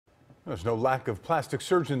There's no lack of plastic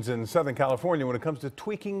surgeons in Southern California when it comes to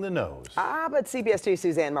tweaking the nose. But CBS 2's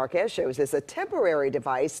Suzanne Marques shows us a temporary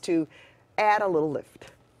device to add a little lift.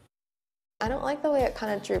 I don't like the way it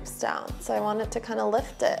kind of droops down, so I wanted to kind of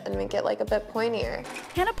lift it and make it like a bit pointier.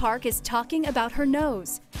 Hannah Park is talking about her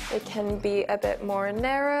nose. It can be a bit more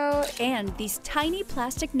narrow. And these tiny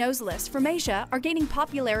plastic nose lifts from Asia are gaining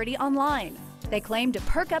popularity online. They claim to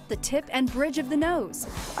perk up the tip and bridge of the nose.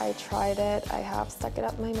 I tried it. I have stuck it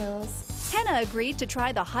up my nose. Hannah agreed to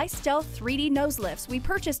try the high stealth 3D nose lifts we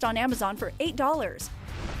purchased on Amazon for $8.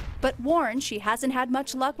 But warns she hasn't had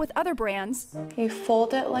much luck with other brands. You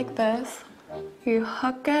fold it like this, you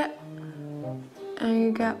hook it, and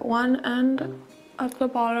you get one end at the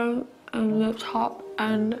bottom and the top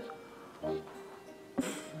end.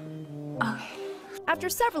 Okay. After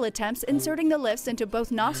several attempts inserting the lifts into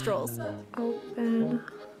both nostrils, Open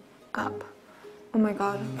up. Oh my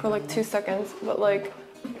god, for like 2 seconds, but like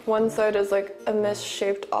one side is like a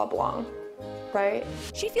misshaped oblong, right?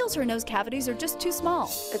 she feels her nose cavities are just too small.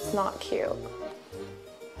 It's not cute.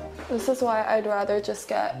 This is why I'd rather just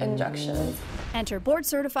get injections. Enter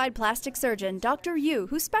board-certified plastic surgeon Dr. Yu,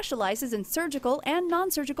 who specializes in surgical and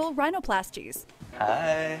non-surgical rhinoplasties.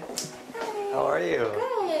 Hi. How are you?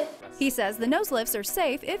 Good. He says the nose lifts are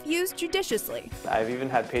safe if used judiciously. I've even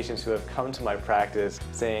had patients who have come to my practice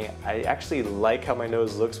saying, I actually like how my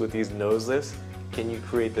nose looks with these nose lifts. Can you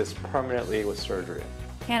create this permanently with surgery?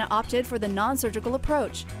 Hannah opted for the non-surgical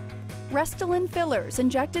approach. Restylane fillers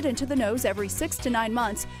injected into the nose every 6 to 9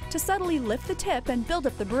 months to subtly lift the tip and build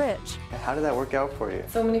up the bridge. How did that work out for you?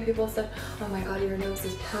 So many people said, oh my god, your nose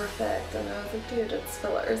is perfect. And I was like, dude, it's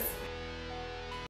fillers.